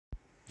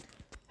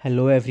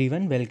Hello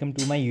everyone, welcome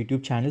to my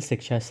YouTube channel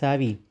Shiksha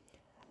Savvy.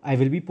 I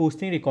will be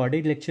posting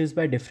recorded lectures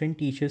by different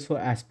teachers for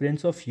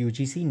aspirants of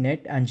UGC,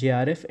 NET and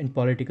JRF in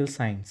political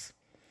science.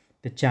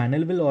 The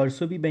channel will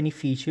also be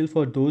beneficial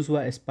for those who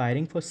are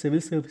aspiring for civil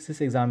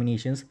services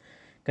examinations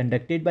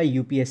conducted by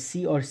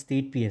UPSC or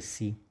state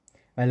PSC.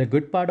 While a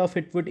good part of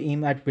it would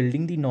aim at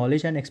building the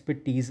knowledge and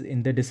expertise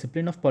in the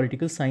discipline of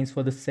political science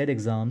for the said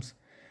exams,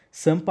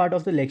 some part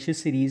of the lecture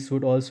series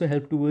would also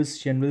help towards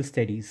general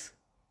studies.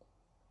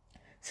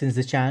 Since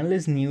the channel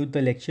is new,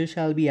 the lecture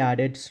shall be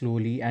added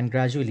slowly and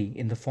gradually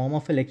in the form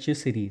of a lecture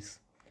series.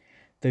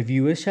 The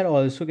viewers shall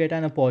also get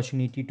an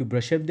opportunity to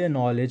brush up their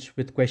knowledge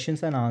with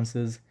questions and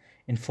answers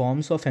in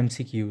forms of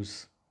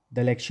MCQs.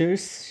 The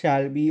lectures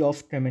shall be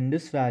of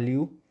tremendous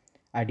value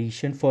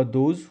addition for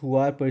those who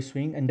are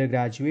pursuing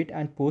undergraduate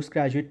and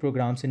postgraduate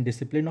programs in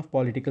discipline of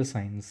political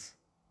science.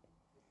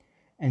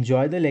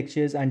 Enjoy the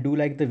lectures and do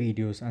like the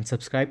videos and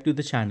subscribe to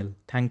the channel.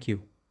 Thank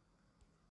you.